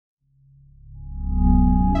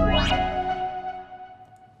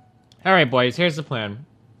All right, boys. Here's the plan.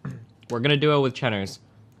 We're gonna do it with Chenners.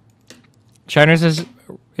 Chenners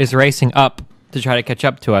is racing up to try to catch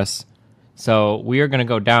up to us, so we are gonna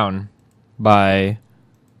go down by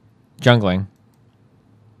jungling.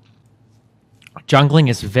 Jungling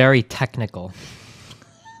is very technical.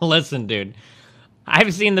 Listen, dude.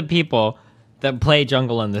 I've seen the people that play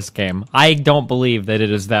jungle in this game. I don't believe that it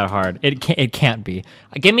is that hard. It can't be.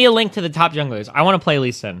 Give me a link to the top junglers. I want to play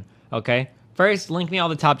Lee Sin, okay? First, link me all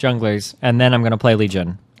the top junglers, and then I'm going to play Lee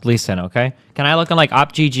Sin, okay? Can I look on, like,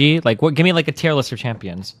 OpGG? Like, what? Give me, like, a tier list of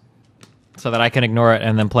champions so that I can ignore it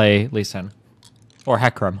and then play Lee Sin. Or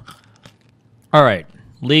Hecarim. All right.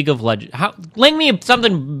 League of Legends. Link me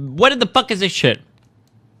something. What the fuck is this shit?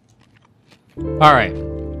 All right.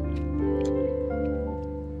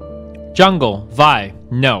 Jungle. Vi.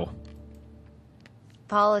 No.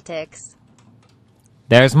 Politics.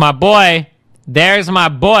 There's my boy. There's my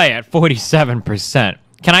boy at 47%.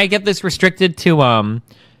 Can I get this restricted to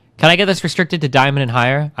Can I get this restricted to Diamond and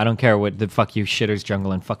higher? I don't care what the fuck you shitters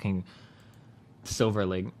jungle in fucking Silver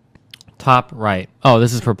League. Top right. Oh,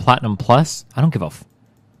 this is for Platinum Plus? I don't give a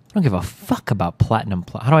fuck about Platinum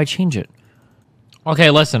Plus. How do I change it?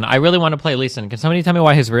 Okay, listen. I really want to play Lee Sin. Can somebody tell me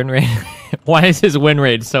why his win rate... why is his win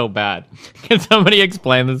rate so bad? Can somebody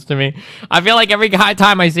explain this to me? I feel like every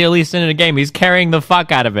time I see a Lee Sin in a game, he's carrying the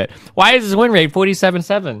fuck out of it. Why is his win rate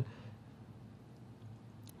 47-7?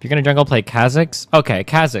 If you're going to jungle, play Kha'Zix. Okay,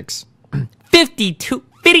 Kha'Zix.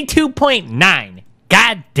 52.9.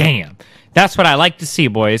 God damn. That's what I like to see,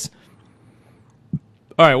 boys.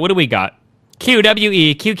 All right, what do we got?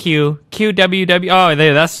 QWE, QQ, QWW. Oh,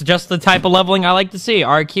 that's just the type of leveling I like to see.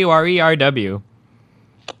 RQ, RE, RW.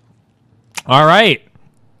 All right.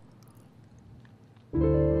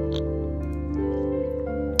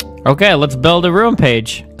 Okay, let's build a room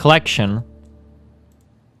page. Collection.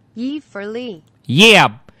 Ye for Lee.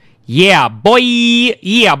 Yeah. Yeah, boy.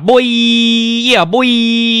 Yeah, boy. Yeah, boy.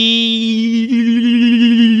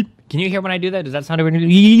 Can you hear when I do that? Does that sound weird?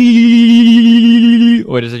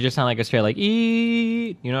 Or does it just sound like a straight like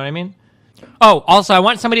You know what I mean? Oh, also I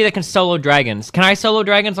want somebody that can solo dragons. Can I solo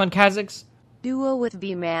dragons on Kha'Zix? Duo with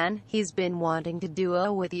V-Man. He's been wanting to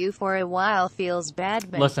duo with you for a while. Feels bad,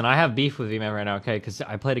 man. Listen, I have beef with V-Man right now, okay? Because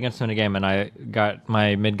I played against him in a game and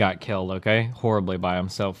my mid got killed, okay? Horribly by him.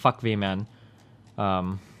 So fuck V-Man.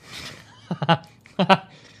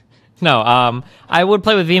 No, I would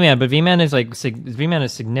play with V-Man, but V-Man is V-Man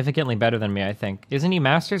is significantly better than me, I think. Isn't he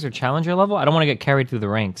Masters or Challenger level? I don't want to get carried through the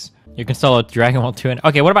ranks. You can solo Dragon Ball 2 and...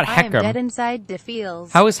 Okay, what about Hecarim? I am dead inside the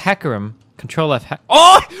feels. How is Hecarim? Control F...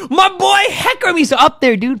 Oh! My boy Hecarim! He's up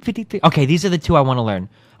there, dude! 53. Okay, these are the two I want to learn.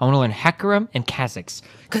 I want to learn Hecarim and Kha'Zix.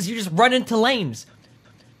 Because you just run into lanes.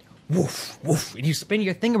 Woof, woof. And you spin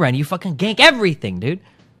your thing around. You fucking gank everything, dude.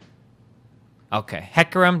 Okay,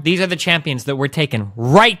 Hecarim, these are the champions that we're taking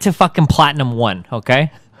right to fucking Platinum 1, okay?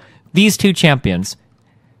 These two champions.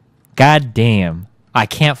 God damn. I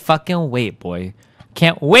can't fucking wait, boy.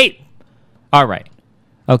 Can't wait! Alright.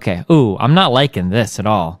 Okay, ooh, I'm not liking this at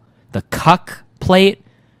all. The cuck plate,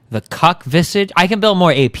 the cuck visage. I can build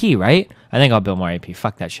more AP, right? I think I'll build more AP.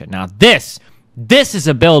 Fuck that shit. Now this is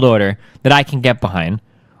a build order that I can get behind.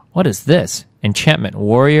 What is this? Enchantment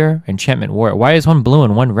Warrior, Enchantment Warrior. Why is one blue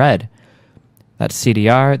and one red? That's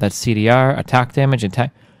CDR, attack damage,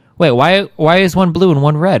 attack... Wait, why is one blue and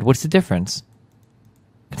one red? What's the difference?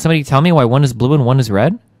 Can somebody tell me why one is blue and one is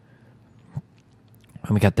red?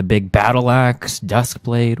 And we got the big battle axe,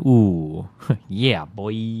 Duskblade. Ooh. Yeah,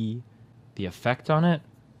 boy. The effect on it?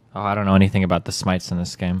 Oh, I don't know anything about the smites in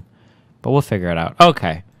this game. But we'll figure it out.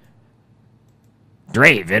 Okay.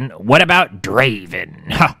 Draven? What about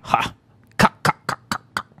Draven? Ha ha.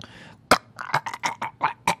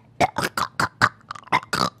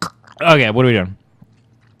 Okay, what are we doing?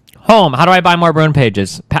 Home. How do I buy more rune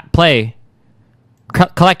pages? Play.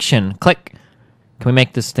 Collection. Click. Can we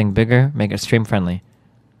make this thing bigger? Make it stream friendly.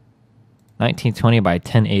 1920 by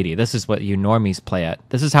 1080. This is what you normies play at.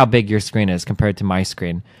 This is how big your screen is compared to my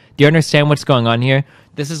screen. Do you understand what's going on here?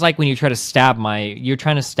 This is like when you try to stab you're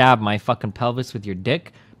trying to stab my fucking pelvis with your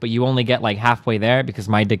dick, but you only get like halfway there because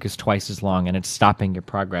my dick is twice as long and it's stopping your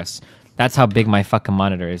progress. That's how big my fucking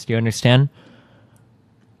monitor is. Do you understand?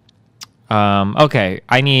 Okay,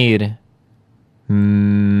 I need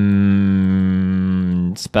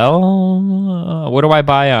spell. Where do I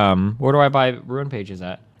buy rune pages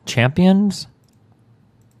at? Champions?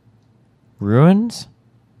 Ruins?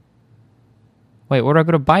 Wait, where do I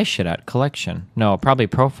go to buy shit at? Collection. No, probably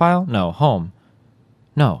profile? No, home.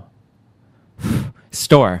 No.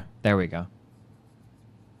 Store. There we go.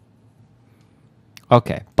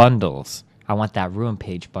 Okay, bundles. I want that rune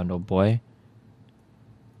page bundle, boy.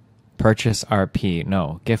 Purchase RP.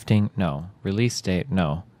 No. Gifting. No. Release date.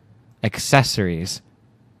 No. Accessories.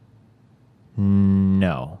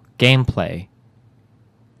 No. Gameplay.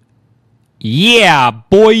 Yeah,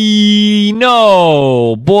 boy.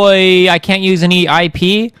 No. Boy, I can't use any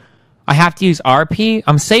IP. I have to use RP.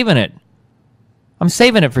 I'm saving it. I'm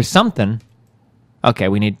saving it for something. Okay,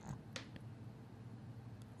 we need...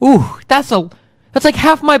 Ooh, that's like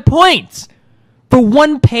half my points. For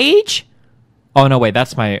one page? Oh, no, wait,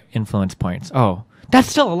 that's my influence points. Oh, that's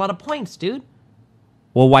still a lot of points, dude.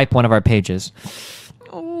 We'll wipe one of our pages.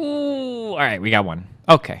 Ooh, all right, we got one.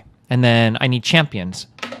 Okay, and then I need champions.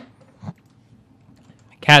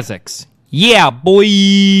 Kazakhs. Yeah,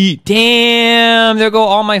 boy. Damn, there go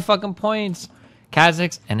all my fucking points.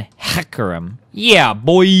 Kazakhs and Hecarim. Yeah,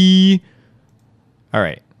 boy. All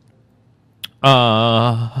right.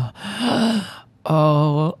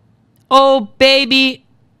 Oh, baby.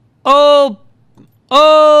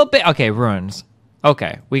 Okay, runes.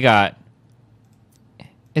 Okay, we got...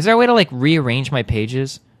 Is there a way to, like, rearrange my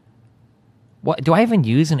pages? What, do I even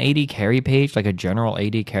use an AD carry page? Like a general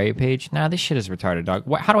AD carry page? Nah, this shit is retarded, dog.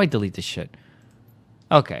 How do I delete this shit?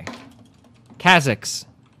 Okay. Kazakhs.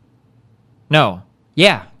 No.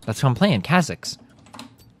 Yeah, that's what I'm playing. Kazakhs.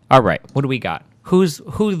 All right, what do we got?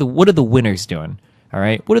 What are the winners doing? All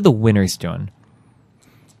right, what are the winners doing?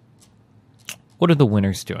 What are the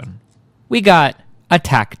winners doing? We got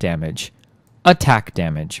attack damage. Attack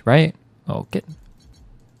damage, right? Oh,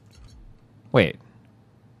 wait.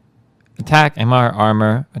 Attack, MR,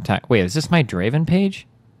 armor, attack. Wait, is this my Draven page?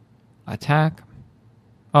 Attack.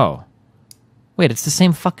 Oh. Wait, it's the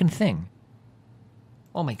same fucking thing.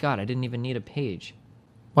 Oh my god, I didn't even need a page.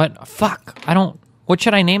 What? Fuck. What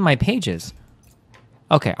should I name my pages?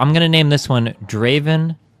 Okay, I'm gonna name this one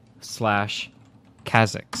Draven /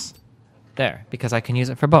 Kazakhs. There, because I can use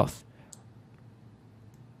it for both.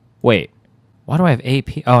 Wait. Why do I have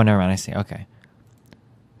AP? Oh, never mind, I see. Okay.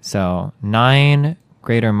 So, 9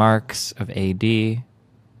 greater marks of AD.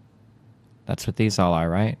 That's what these all are,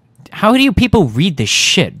 right? How do you people read this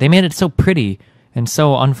shit? They made it so pretty and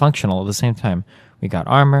so unfunctional at the same time. We got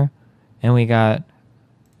armor, and we got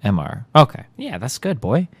MR. Okay. Yeah, that's good,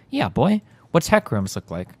 boy. Yeah, boy. What's Hecarim's look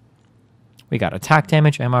like? We got attack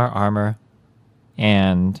damage, MR, armor,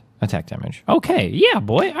 and attack damage. Okay. Yeah,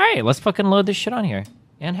 boy. All right, let's fucking load this shit on here.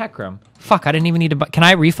 And Hecarim. Fuck, I didn't even need to buy... Can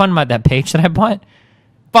I refund that page that I bought?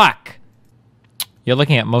 Fuck! You're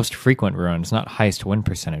looking at most frequent runes, not highest win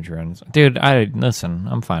percentage runes. Dude, listen,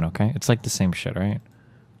 I'm fine, okay? It's like the same shit, right?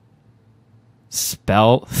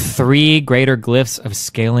 Spell 3 greater glyphs of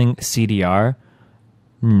scaling CDR?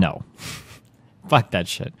 No. Fuck that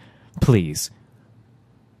shit. Please.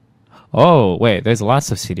 Oh, wait, there's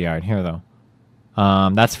lots of CDR in here, though.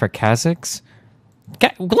 That's for Kazakhs.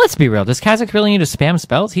 Let's be real. Does Kazakh really need to spam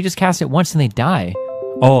spells? He just casts it once and they die.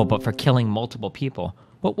 Oh, but for killing multiple people.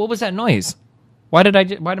 What was that noise? Why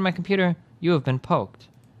did my computer... You have been poked.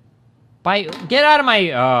 Get out of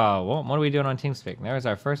my... Oh, well, what are we doing on TeamSpeak? There's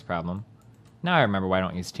our first problem. Now I remember why I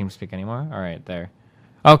don't use TeamSpeak anymore. All right, there.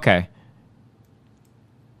 Okay.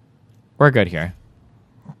 We're good here.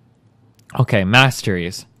 Okay,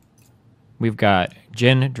 masteries. We've got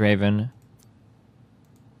Jhin, Draven,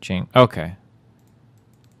 Jing. Okay.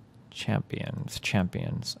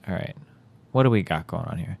 Champions. All right. What do we got going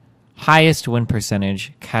on here? Highest win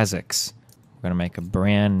percentage, Kazakhs. We're going to make a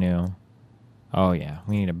brand new... Oh, yeah.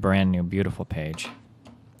 We need a brand new, beautiful page.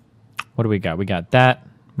 What do we got? We got that.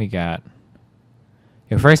 We got...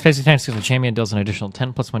 Your first basic attack skill, the champion deals an additional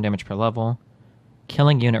 10 plus 1 damage per level.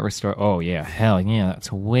 Killing unit restore... Oh, yeah. Hell, yeah.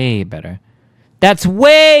 That's way better. That's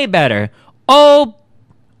way better! Oh,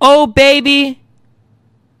 baby!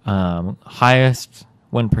 Highest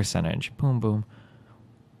win percentage. Boom, boom.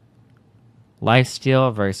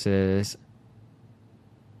 Lifesteal versus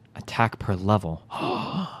attack per level.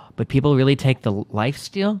 But people really take the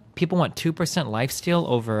lifesteal? People want 2% lifesteal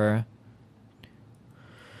over...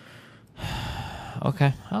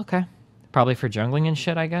 Okay. Probably for jungling and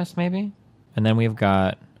shit, I guess, maybe? And then we've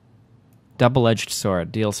got double-edged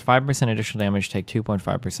sword. Deals 5% additional damage, take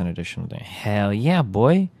 2.5% additional damage. Hell yeah,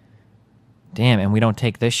 boy. Damn, and we don't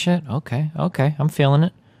take this shit? Okay. I'm feeling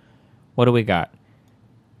it. What do we got?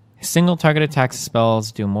 Single target attacks and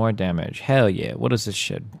spells do more damage. Hell yeah. What is this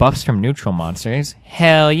shit? Buffs from neutral monsters.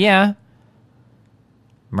 Hell yeah.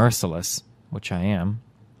 Merciless, which I am.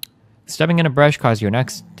 Stepping in a brush causes your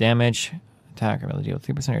next damage attack ability deal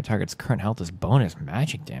 3% of your target's current health as bonus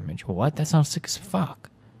magic damage. What? That sounds sick as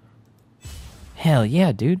fuck. Hell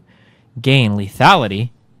yeah, dude. Gain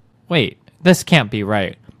lethality. Wait, this can't be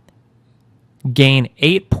right. Gain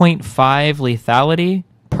 8.5 lethality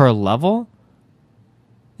per level?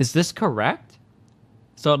 Is this correct?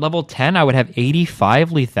 So at level 10, I would have 85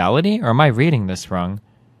 lethality? Or am I reading this wrong?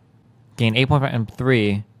 Gain 8.5 and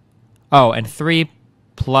 3. Oh, and 3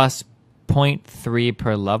 plus 0.3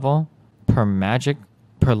 per level? Per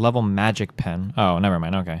level magic pen. Oh, never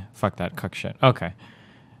mind. Okay. Fuck that cook shit. Okay.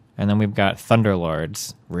 And then we've got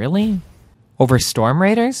Thunderlords. Really? Over Storm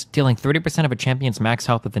Raiders? Dealing 30% of a champion's max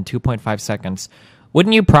health within 2.5 seconds.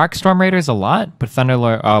 Wouldn't you proc Storm Raiders a lot? But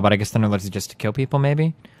Thunderlord... Oh, but I guess Thunderlords is just to kill people,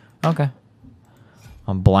 maybe? Okay.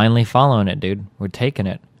 I'm blindly following it, dude. We're taking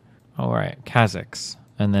it. Alright, Kha'Zix.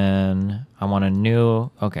 And then I want a new...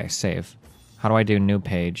 Okay, save. How do I do new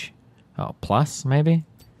page? Oh, plus, maybe?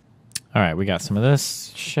 Alright, we got some of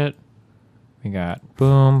this shit. We got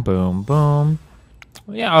boom, boom, boom.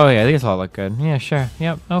 Yeah, oh yeah, these all look good. Yeah, sure.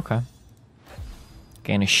 Yep, okay.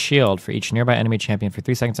 Gain a shield for each nearby enemy champion for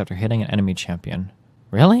 3 seconds after hitting an enemy champion.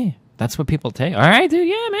 Really? That's what people take? Alright, dude,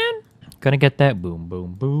 yeah, man. Gonna get that. Boom,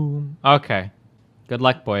 boom, boom. Okay. Good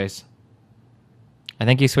luck, boys. I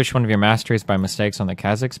think you switched one of your masteries by mistakes on the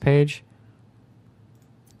Kha'Zix page.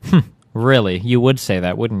 Really? You would say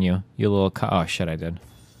that, wouldn't you? You little... Oh, shit, I did.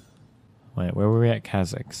 Wait, where were we at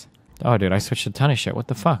Kha'Zix? Oh, dude, I switched a ton of shit. What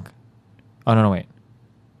the fuck? Oh, no, wait.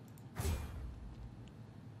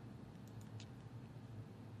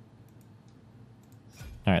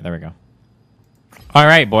 Alright, there we go.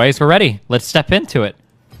 Alright, boys, we're ready. Let's step into it.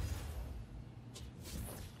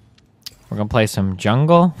 We're gonna play some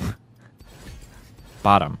jungle.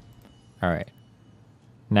 Bottom. Alright.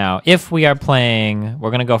 Now, if we are playing...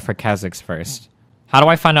 We're gonna go for Kha'Zix first. How do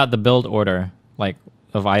I find out the build order, like,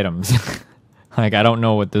 of items? Like, I don't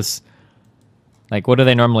know what this... Like, what do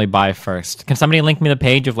they normally buy first? Can somebody link me the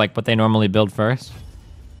page of, like, what they normally build first?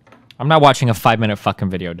 I'm not watching a 5-minute fucking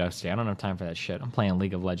video, Dusty. I don't have time for that shit. I'm playing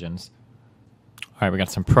League of Legends. Alright, we got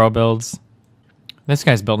some pro builds. This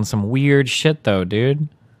guy's building some weird shit, though, dude.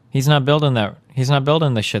 He's not building that. He's not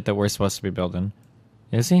building the shit that we're supposed to be building.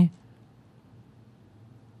 Is he?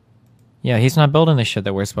 Yeah, he's not building the shit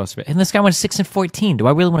that we're supposed to be. And this guy went 6 and 14. Do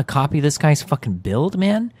I really want to copy this guy's fucking build,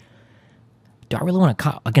 man? Do I really want to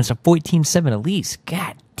copy against a 14-7 at least?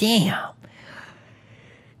 God damn.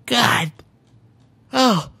 God.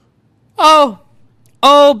 Oh. Oh.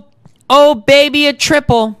 Oh. Oh, baby, a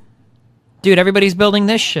triple. Dude, everybody's building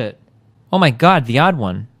this shit. Oh my god, the odd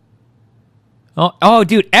one. Oh,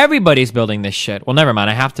 dude, everybody's building this shit. Well, never mind,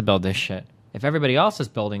 I have to build this shit. If everybody else is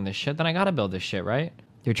building this shit, then I gotta build this shit, right?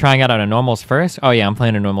 You're trying out on a normals first? Oh yeah, I'm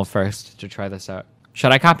playing a normal first to try this out.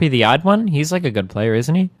 Should I copy the odd one? He's like a good player,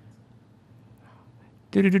 isn't he?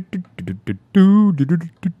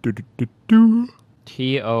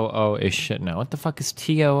 TOO is shit now. What the fuck is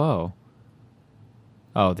TOO?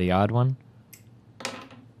 Oh, the odd one?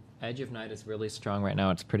 Edge of Night is really strong right now.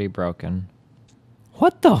 It's pretty broken.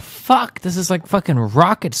 What the fuck? This is like fucking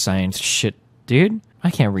rocket science shit, dude. I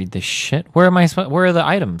can't read this shit. Where am I? Where are the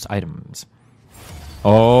items? Items.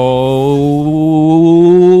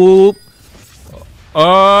 Oh.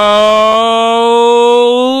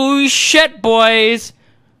 Oh shit, boys.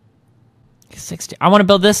 60. I want to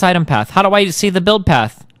build this item path. How do I see the build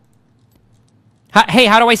path? Hey,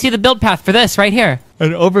 how do I see the build path for this right here?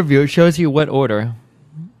 An overview. It shows you what order.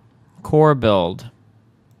 Core build.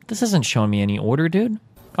 This isn't showing me any order, dude.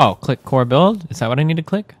 Oh, click core build? Is that what I need to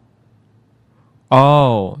click?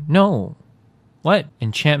 Oh, no. What?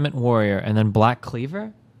 Enchantment warrior and then black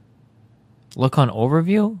cleaver? Look on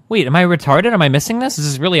overview? Wait, am I retarded? Am I missing this?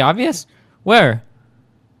 Is this really obvious? Where?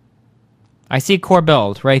 I see core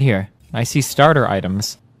build right here. I see starter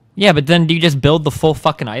items. Yeah, but then do you just build the full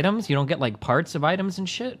fucking items? You don't get like parts of items and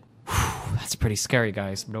shit? Whew, that's pretty scary,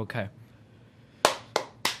 guys, but okay.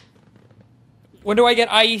 When do I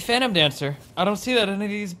get IE Phantom Dancer? I don't see that in any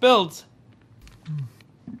of these builds.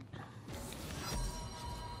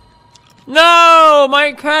 No!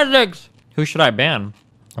 My Kha'Zix! Who should I ban?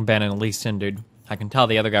 I'm banning Lee Sin, dude. I can tell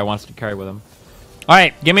the other guy wants to carry with him.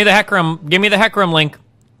 Alright, give me the Hecarim. Give me the Hecarim link.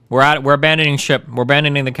 We're abandoning ship. We're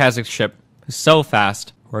abandoning the Kha'Zix ship. So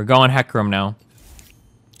fast. We're going Hecarim now.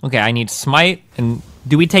 Okay, I need Smite. And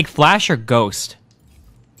do we take Flash or Ghost?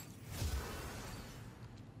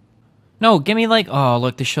 No, give me like... Oh,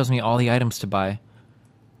 look, this shows me all the items to buy.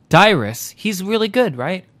 Dyrus, he's really good,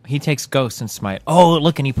 right? He takes Ghost and Smite. Oh,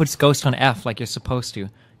 look, and he puts Ghost on F like you're supposed to.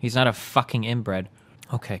 He's not a fucking inbred.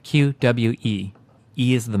 Okay, Q, W, E.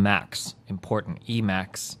 E is the max. Important. E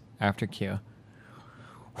max after Q.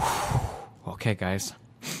 Okay, guys.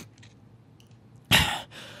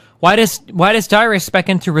 Why does Dyrus spec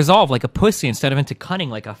into Resolve like a pussy instead of into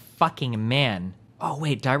Cunning like a fucking man? Oh,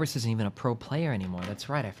 wait, Dyrus isn't even a pro player anymore. That's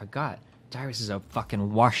right, I forgot. Dyrus is a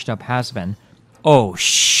fucking washed-up has-been. Oh,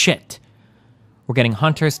 shit. We're getting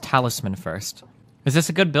Hunter's Talisman first. Is this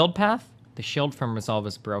a good build path? The shield from Resolve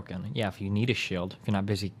is broken. Yeah, if you need a shield, if you're not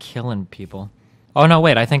busy killing people. Oh, no,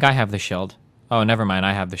 wait, I think I have the shield. Oh, never mind,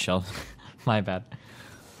 I have the shield. My bad.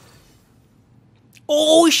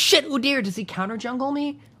 Oh, shit, Udyr, does he counter jungle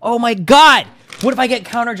me? Oh my god! What if I get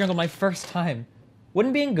counter jungle my first time?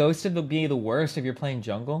 Wouldn't being ghosted be the worst if you're playing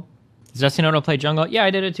jungle? Does Dusty know how to play jungle? Yeah, I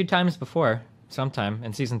did it 2 times before. Sometime.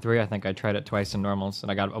 In Season 3, I think I tried it twice in normals, and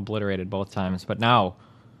I got obliterated both times. But now,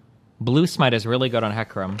 Blue Smite is really good on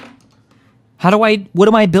Hecarim. What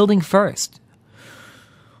am I building first?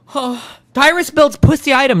 Oh, Tyrus builds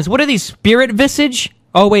pussy items. What are these? Spirit Visage?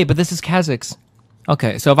 Oh, wait, but this is Kha'Zix.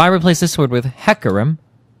 Okay, so if I replace this sword with Hecarim...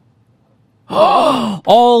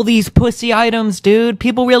 all these pussy items, dude.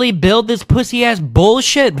 People really build this pussy-ass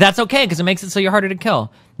bullshit. That's okay, because it makes it so you're harder to kill.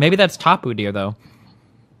 Maybe that's top Udyr, though.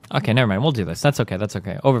 Okay, never mind. We'll do this. That's okay. That's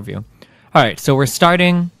okay. Overview. All right, so we're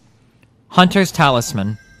starting Hunter's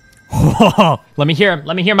Talisman. Let me hear him.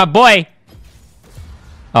 Let me hear my boy.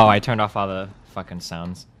 Oh, I turned off all the fucking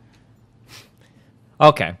sounds.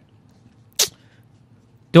 Okay.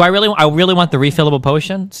 I really want the refillable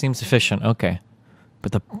potion? Seems efficient. Okay.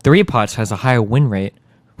 But the 3 pots has a higher win rate.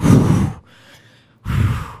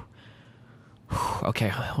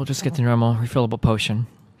 Okay, we'll just get the normal refillable potion.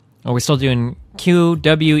 Oh, we're still doing Q,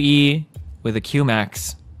 W, E with a Q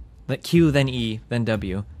max. Q, then E, then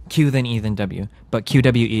W. Q, then E, then W. But Q,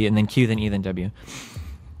 W, E, and then Q, then E, then W.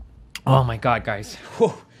 Oh my god, guys.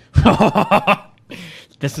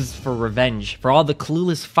 This is for revenge. For all the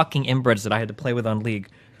clueless fucking inbreds that I had to play with on League.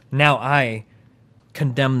 Now I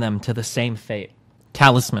condemn them to the same fate.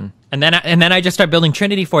 Talisman. And then I just start building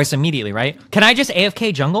Trinity Force immediately, right? Can I just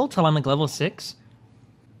AFK jungle till I'm like level 6?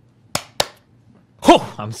 Whew,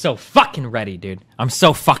 I'm so fucking ready, dude. I'm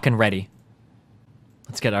so fucking ready.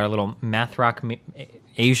 Let's get our little math rock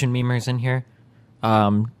Asian memers in here.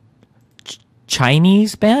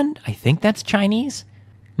 Chinese band? I think that's Chinese.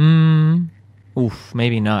 Oof,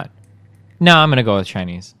 maybe not. No, I'm gonna go with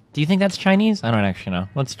Chinese. Do you think that's Chinese? I don't actually know.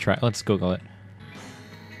 Let's try. Let's Google it.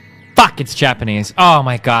 Fuck, it's Japanese. Oh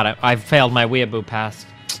my god, I've failed my weeaboo pass.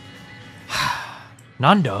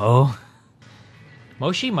 Nando.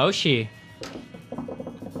 Moshi.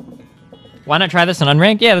 Why not try this in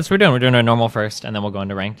unranked? Yeah, that's what we're doing. We're doing our normal first, and then we'll go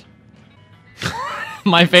into ranked.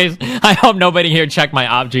 My face. I hope nobody here checked my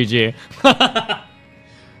op GG.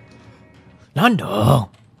 Nando.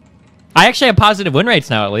 I actually have positive win rates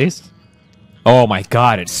now, at least. Oh my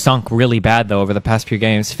god, it sunk really bad, though, over the past few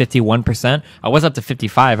games. 51%. I was up to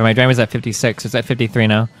 55, and my Draven was at 56. It's at 53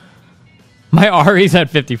 now. My Ari's at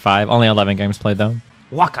 55. Only 11 games played, though.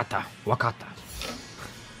 Wakata.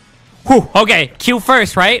 Whew. Okay, Q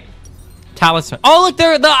first, right? Talisman. Oh, look,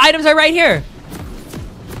 the items are right here.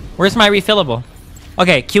 Where's my refillable?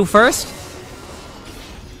 Okay, Q first.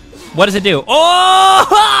 What does it do?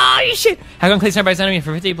 Oh, shit. Hecarim cleats nearby enemy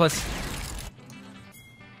for 50 plus...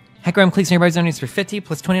 Hecarim cleats nearby enemies for 50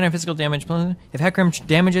 plus 29 physical damage. If Hecarim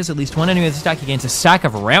damages at least one enemy with this attack, he gains a stack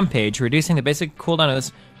of Rampage, reducing the basic cooldown of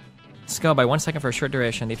this skill by 1 second for a short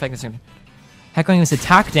duration. The effect is... Hecarim gains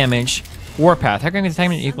attack damage, Warpath. Hecarim gains attack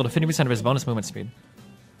damage equal to 50% of his bonus movement speed.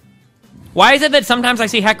 Why is it that sometimes I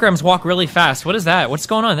see Hecarims walk really fast? What is that? What's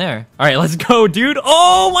going on there? Alright, let's go, dude.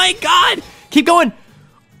 Oh my god! Keep going!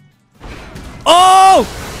 Oh!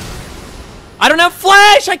 I don't have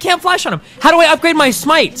flash! I can't flash on him. How do I upgrade my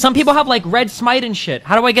smite? Some people have like red smite and shit.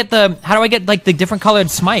 How do I get like the different colored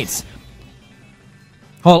smites?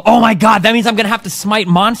 Oh my god, that means I'm gonna have to smite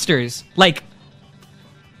monsters. Like,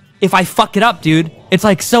 if I fuck it up, dude, it's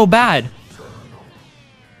like so bad.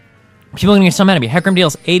 People are gonna get so mad at me. Hecarim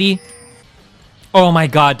deals 80. Oh my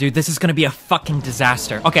god, dude, this is gonna be a fucking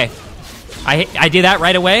disaster. Okay, I do that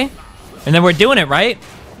right away, and then we're doing it, right?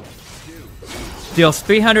 Deals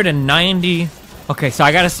 390. Okay, so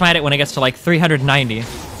I gotta smite it when it gets to like 390.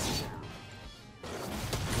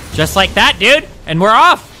 Just like that, dude, and we're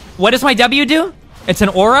off. What does my W do? It's an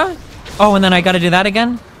aura? Oh, and then I gotta do that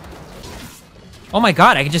again? Oh my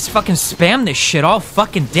god, I can just fucking spam this shit all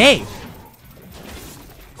fucking day.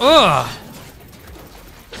 Ugh.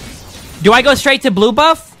 Do I go straight to blue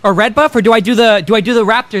buff or red buff, or do I do the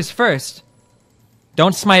raptors first?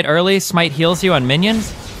 Don't smite early, smite heals you on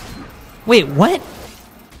minions. Wait, what?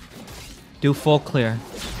 Do full clear.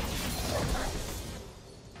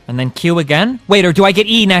 And then Q again? Wait, or do I get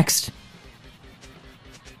E next?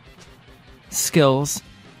 Skills.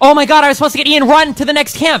 Oh my god, I was supposed to get E and run to the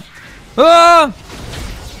next camp. Ah!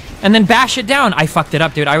 And then bash it down. I fucked it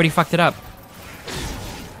up, dude. I already fucked it up.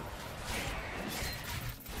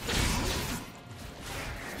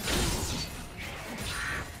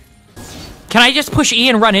 Can I just push E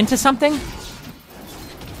and run into something?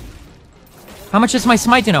 How much does my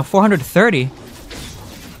smite do now? 430.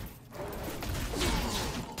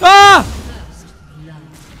 Ah!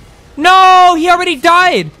 No, he already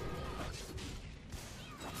died.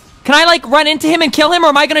 Can I like run into him and kill him, or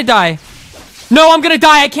am I gonna die? No, I'm gonna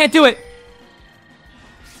die. I can't do it.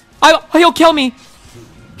 He'll kill me.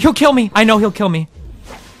 He'll kill me. I know he'll kill me.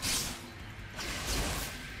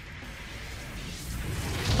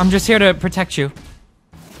 I'm just here to protect you.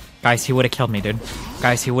 Guys, he would have killed me, dude.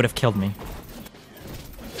 Guys, he would have killed me.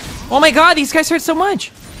 Oh my god, these guys hurt so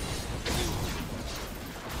much.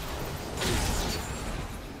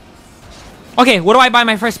 Okay, what do I buy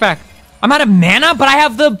my first back? I'm out of mana, but I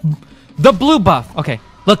have the blue buff. Okay,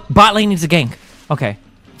 look, bot lane needs a gank. Okay,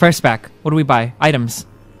 first back. What do we buy? Items.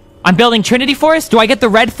 I'm building Trinity Forest. Do I get the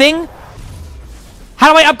red thing?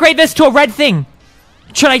 How do I upgrade this to a red thing?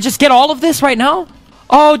 Should I just get all of this right now?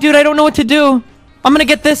 Oh, dude, I don't know what to do. I'm gonna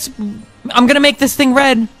get this. I'm gonna make this thing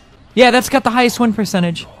red. Yeah, that's got the highest win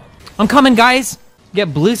percentage. I'm coming, guys.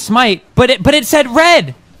 Get blue smite, but it said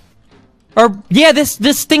red. Or yeah, this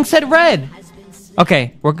thing said red.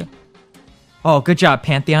 Okay, we're good. Oh, good job,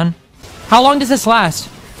 Pantheon. How long does this last?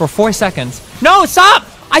 For 4 seconds. No, stop!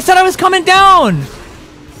 I said I was coming down.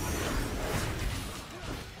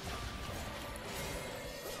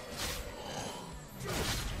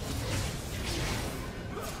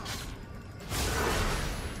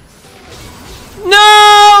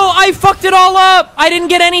 No! I fucked it all up! I didn't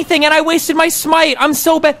get anything and I wasted my smite. I'm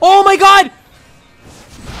so bad. Oh my god!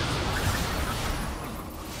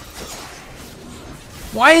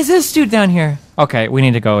 Why is this dude down here? Okay, we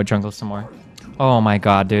need to go jungle some more. Oh my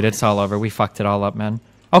god, dude. It's all over. We fucked it all up, man.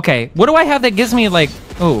 Okay, what do I have that gives me like...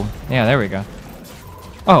 Oh, yeah, there we go.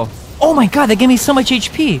 Oh. Oh my god, they gave me so much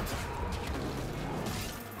HP.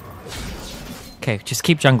 Okay, just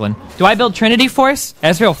keep jungling. Do I build Trinity Force?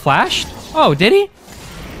 Ezreal flashed? Oh, did he?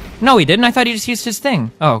 No, he didn't. I thought he just used his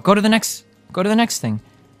thing. Oh, go to the next thing.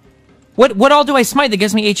 What all do I smite that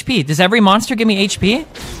gives me HP? Does every monster give me HP?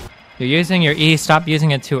 You're using your E. Stop using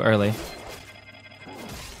it too early.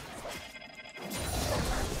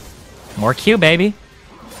 More Q, baby.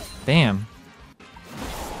 Bam.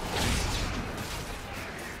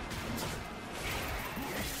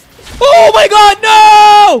 Oh my god,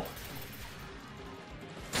 no!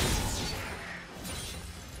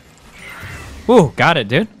 Ooh, got it,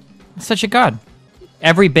 dude. Such a god.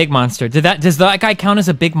 Every big monster. Does that guy count as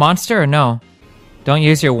a big monster or no? Don't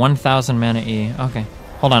use your 1000 mana E. Okay.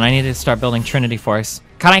 Hold on, I need to start building Trinity Force.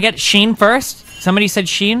 Can I get Sheen first? Somebody said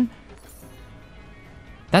Sheen?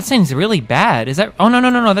 That seems really bad. Is that... Oh, no,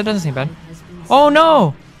 that doesn't seem bad. Oh,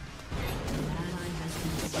 no!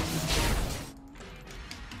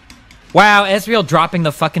 Wow, Ezreal dropping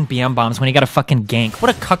the fucking BM bombs when he got a fucking gank.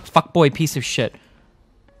 What a fuckboy piece of shit.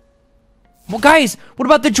 Well, guys, what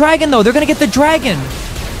about the dragon, though? They're gonna get the dragon.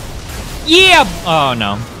 Yeah! Oh,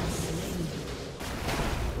 no.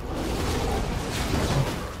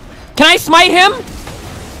 Can I smite him?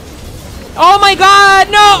 Oh my god,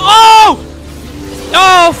 no! Oh!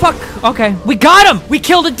 Oh, fuck. Okay, we got him! We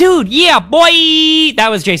killed a dude! Yeah, boy! That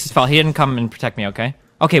was Jace's fault. He didn't come and protect me, okay?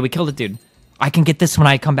 Okay, we killed a dude. I can get this when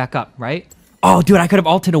I come back up, right? Oh, dude, I could have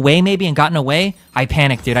ulted away maybe and gotten away. I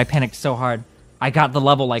panicked, dude. I panicked so hard. I got the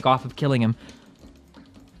level, like, off of killing him.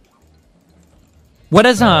 What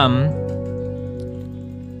does,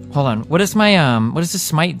 Hold on. What does my, what does the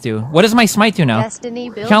smite do? What does my smite do now? Destiny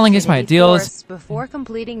built Counting is my deals before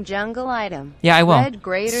completing jungle item. Yeah, I will.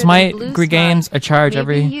 Smite regains a charge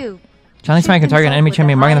every... Challenge smite can target an enemy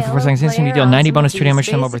champion, marking them for 4 seconds. Instantly deal 90 bonus true damage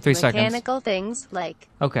to them over 3 seconds. Mechanical things like...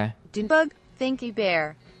 Okay. Bug, Thinky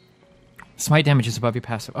Bear. Smite damage is above your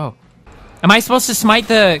passive. Oh. Am I supposed to smite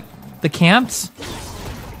the camps?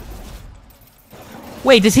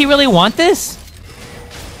 Wait, does he really want this?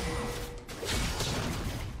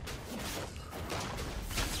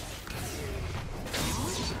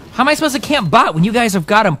 How am I supposed to camp bot when you guys have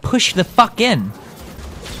got him pushed the fuck in?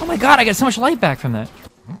 Oh my god, I got so much light back from that.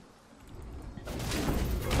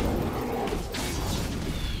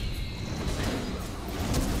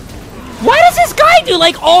 Why does this guy do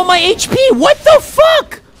like all my HP? What the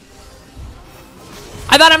fuck?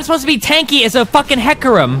 I thought I'm supposed to be tanky as a fucking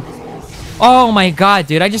Hecarim. Oh my god,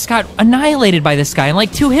 dude, I just got annihilated by this guy in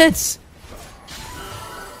like 2 hits.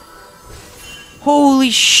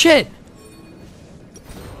 Holy shit.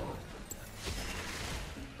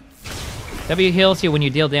 W heals you when you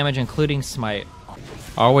deal damage, including smite.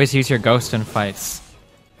 Always use your ghost in fights.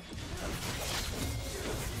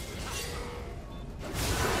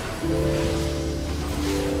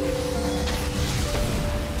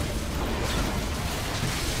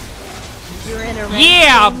 You're in a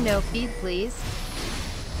yeah! No feed, please.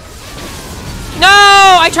 No!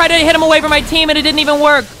 I tried to hit him away from my team and it didn't even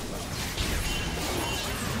work.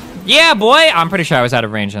 Yeah, boy! I'm pretty sure I was out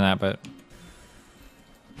of range in that, but...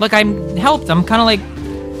 Look, I'm helped. I'm kind of like...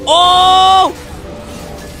 Oh!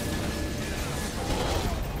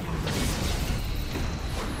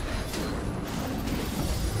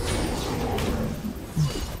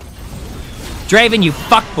 Draven, you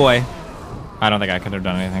fuckboy. I don't think I could have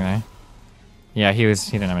done anything there. Yeah, he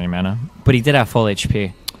didn't have any mana. But he did have full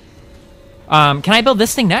HP. Can I build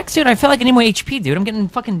this thing next? Dude, I feel like I need more HP, dude. I'm getting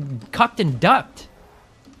fucking cucked and ducked.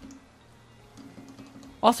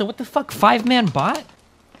 Also, what the fuck? 5-man bot?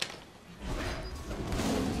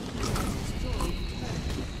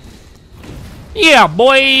 Yeah,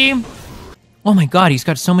 boy! Oh my god, he's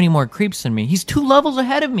got so many more creeps than me. He's 2 levels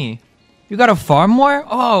ahead of me. You gotta farm more?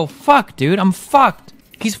 Oh, fuck, dude. I'm fucked.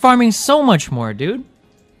 He's farming so much more, dude.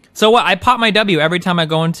 So what? I pop my W every time I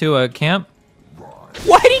go into a camp?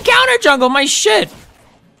 Why'd he counter jungle my shit?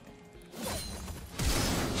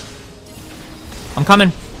 I'm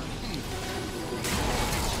coming.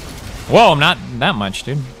 Whoa, not that much,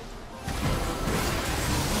 dude.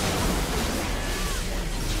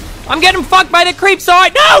 I'm getting fucked by the creep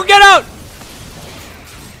sword. No, get out!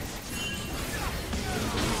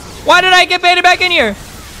 Why did I get baited back in here?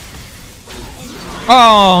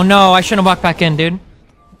 Oh, no, I shouldn't have walked back in, dude.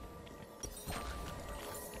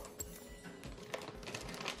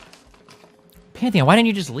 Pantheon, why didn't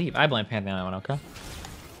you just leave? I blame Pantheon on that one, okay?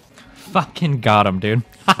 Fucking got him, dude.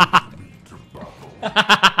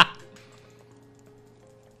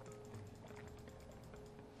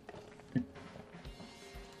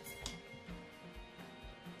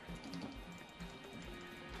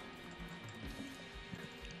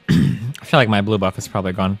 I feel like my blue buff is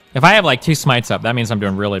probably gone. If I have like 2 smites up, that means I'm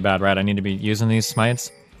doing really bad, right? I need to be using these smites.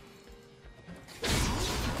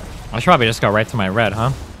 I should probably just go right to my red,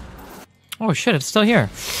 huh? Oh shit, it's still here.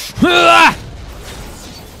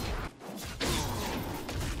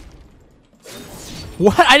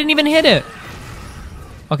 What? I didn't even hit it.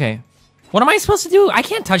 Okay. What am I supposed to do? I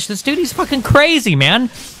can't touch this dude. He's fucking crazy, man.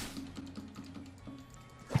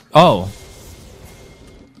 Oh.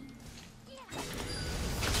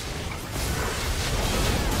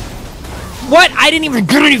 What? I didn't even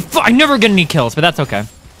get any. I never get any kills, but that's okay.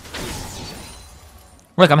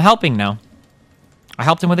 Look, I'm helping now. I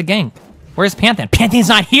helped him with a gank. Where's Pantheon? Pantheon's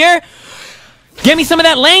not here? Give me some of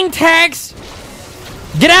that lane tags!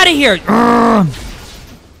 Get out of here! Urgh.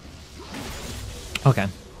 Okay.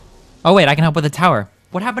 Oh wait, I can help with the tower.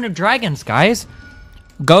 What happened to dragons, guys?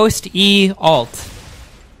 Ghost E alt.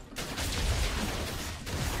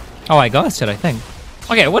 Oh, I ghosted, I think.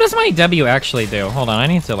 Okay, what does my W actually do? Hold on, I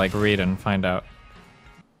need to like read and find out.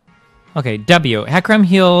 Okay, W. Hecarim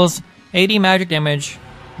heals 80 magic damage.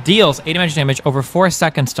 Deals 80 magic damage over 4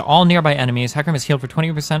 seconds to all nearby enemies. Hecarim is healed for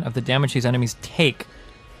 20% of the damage these enemies take.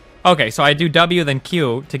 Okay, so I do W then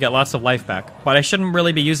Q to get lots of life back. But I shouldn't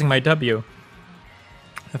really be using my W.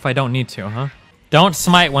 If I don't need to, huh? Don't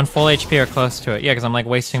smite when full HP or close to it. Yeah, because I'm like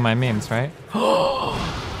wasting my memes, right?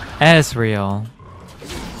 Ezreal.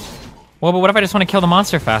 Well, but what if I just want to kill the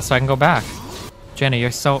monster fast so I can go back? Jenna,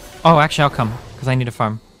 you're so... Oh, actually, I'll come, because I need to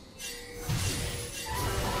farm.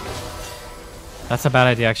 That's a bad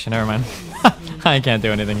idea, actually. Never mind. I can't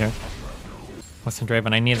do anything here. Listen,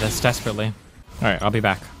 Draven, I need this desperately. Alright, I'll be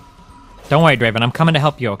back. Don't worry, Draven. I'm coming to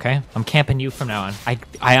help you, okay? I'm camping you from now on.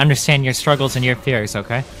 I understand your struggles and your fears,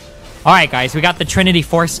 okay? Alright, guys. We got the Trinity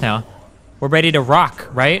Force now. We're ready to rock,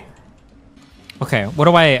 right? Okay, what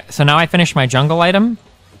do I... So now I finish my jungle item.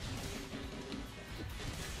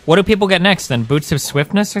 What do people get next, then? Boots of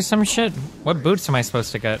Swiftness or some shit? What boots am I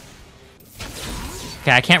supposed to get?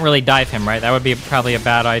 Okay, I can't really dive him, right? That would be probably a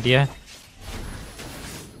bad idea.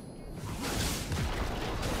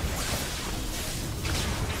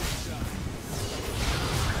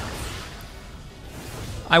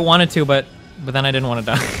 I wanted to, but then I didn't want to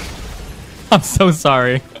die. I'm so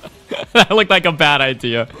sorry. That looked like a bad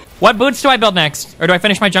idea. What boots do I build next? Or do I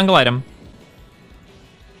finish my jungle item?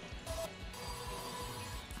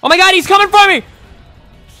 Oh my god, he's coming for me!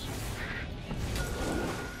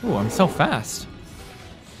 Ooh, I'm so fast.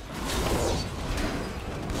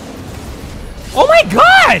 Oh my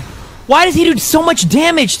god! Why does he do so much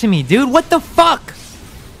damage to me, dude? What the fuck?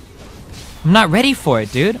 I'm not ready for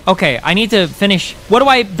it, dude. Okay, I need to finish. What do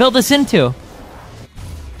I build this into?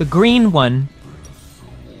 The green one.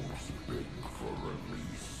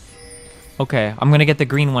 Okay, I'm gonna get the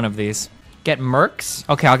green one of these. Get Mercs?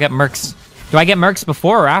 Okay, I'll get Mercs. Do I get Mercs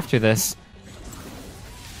before or after this?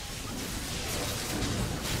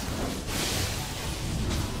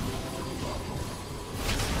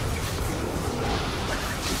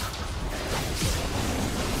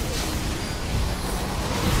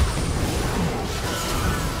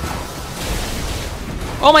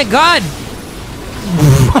 Oh my god!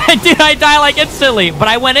 Dude, I die like instantly, but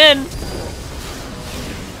I went in.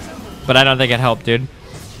 But I don't think it helped, dude.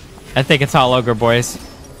 I think it's all ogre boys.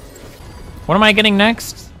 What am I getting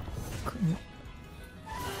next?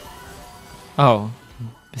 Oh,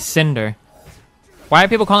 Cinder. Why are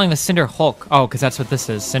people calling the Cinder Hulk? Oh, because that's what this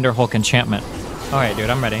is. Cinder Hulk enchantment. Alright, dude,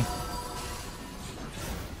 I'm ready.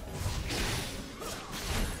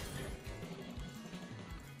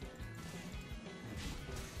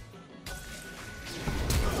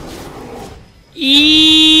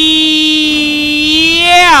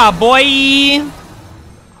 Yeah, boy!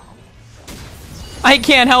 I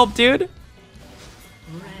can't help, dude.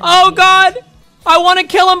 Oh, God! I want to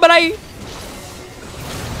kill him, but I...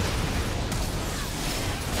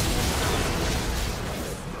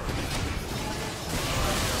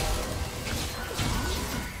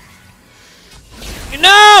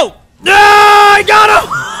 No! No! I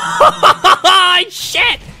got him!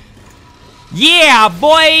 Shit! Yeah,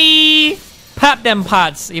 boy! Pop them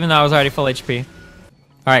pots, even though I was already full HP.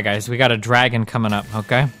 Alright, guys, we got a dragon coming up,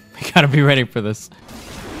 okay? We gotta be ready for this.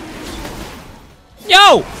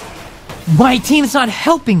 Yo! My team's not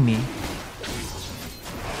helping me.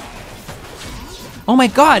 Oh my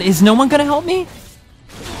god, is no one gonna help me?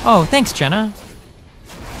 Oh, thanks, Jenna.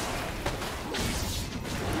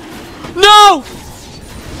 No!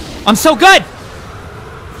 I'm so good!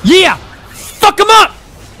 Yeah! Fuck him up!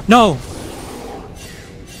 No.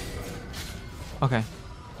 Okay.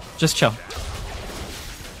 Just chill.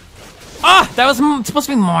 Ah! That was supposed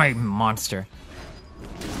to be my monster.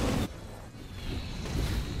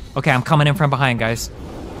 Okay, I'm coming in from behind, guys.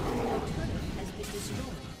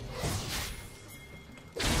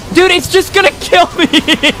 Dude, it's just gonna kill me!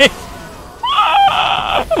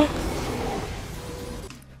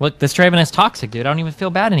 Look, this Draven is toxic, dude. I don't even feel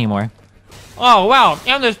bad anymore. Oh, wow.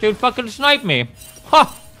 And this dude fucking sniped me. Huh.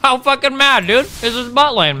 How fucking mad, dude. This is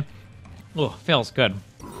bot lane. Oh, feels good.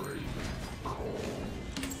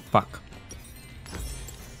 Fuck.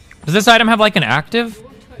 Does this item have, like, an active?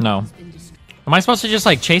 No. Am I supposed to just,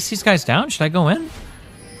 like, chase these guys down? Should I go in?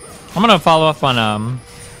 I'm gonna follow up on,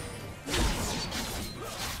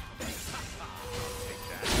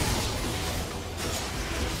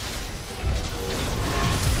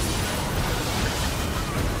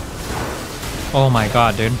 Oh my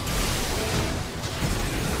god, dude.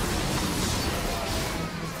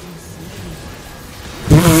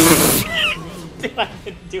 Dude, I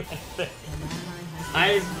didn't do anything.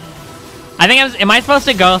 I think am I supposed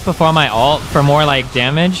to go before my ult for more like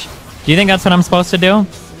damage? Do you think that's what I'm supposed to do?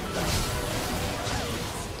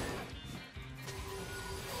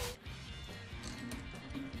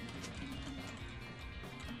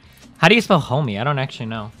 How do you spell homie? I don't actually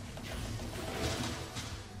know.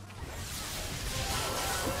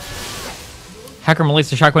 Hacker releases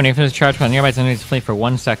the shock when he finishes charge when nearby enemies flee for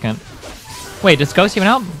 1 second. Wait, does Ghost even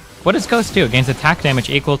help? What does Ghost do? Gains attack damage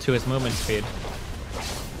equal to his movement speed.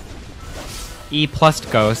 E plus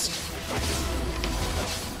Ghost.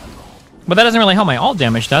 But that doesn't really help my ult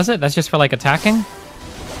damage, does it? That's just for like attacking?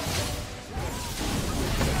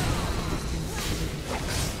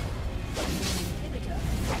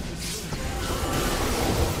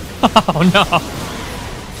 Oh no!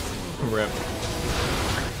 Rip.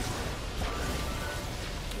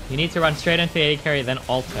 You need to run straight into the AD carry, then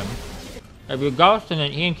ult him. If you Ghost and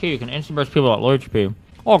then E and Q, you can instant burst people at low HP.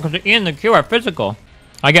 Oh, because the E and the Q are physical.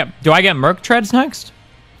 Do I get Merc Treads next?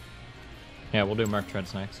 Yeah, we'll do Merc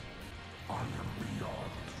Treads next.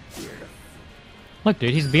 Look,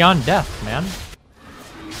 dude, he's beyond death, man.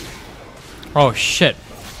 Oh, shit.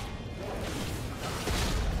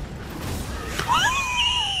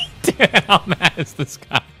 Dude, how mad is this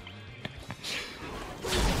guy?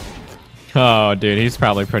 Oh, dude, he's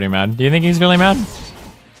probably pretty mad. Do you think he's really mad?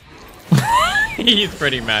 He's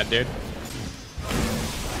pretty mad, dude.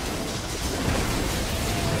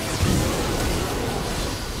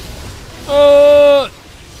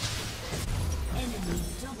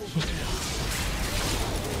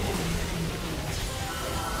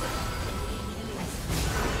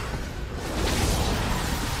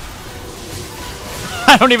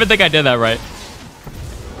 I don't even think I did that right.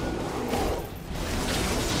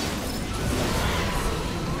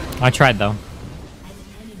 I tried though.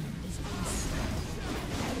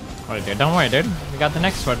 Oh, dude, don't worry, dude. We got the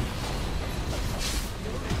next one.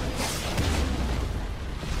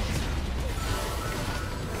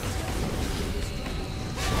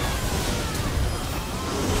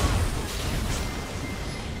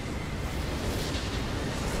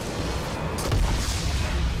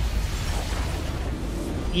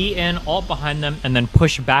 E in, ult behind them, and then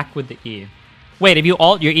push back with the E. Wait, if you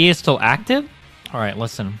ult, your E is still active? Alright,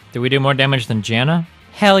 listen. Did we do more damage than Janna?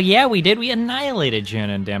 Hell yeah, we did. We annihilated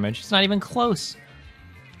Janna in damage. It's not even close.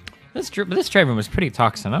 This Draven was pretty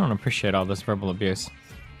toxic. I don't appreciate all this verbal abuse.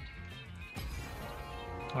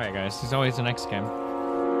 Alright, guys. There's always the next game.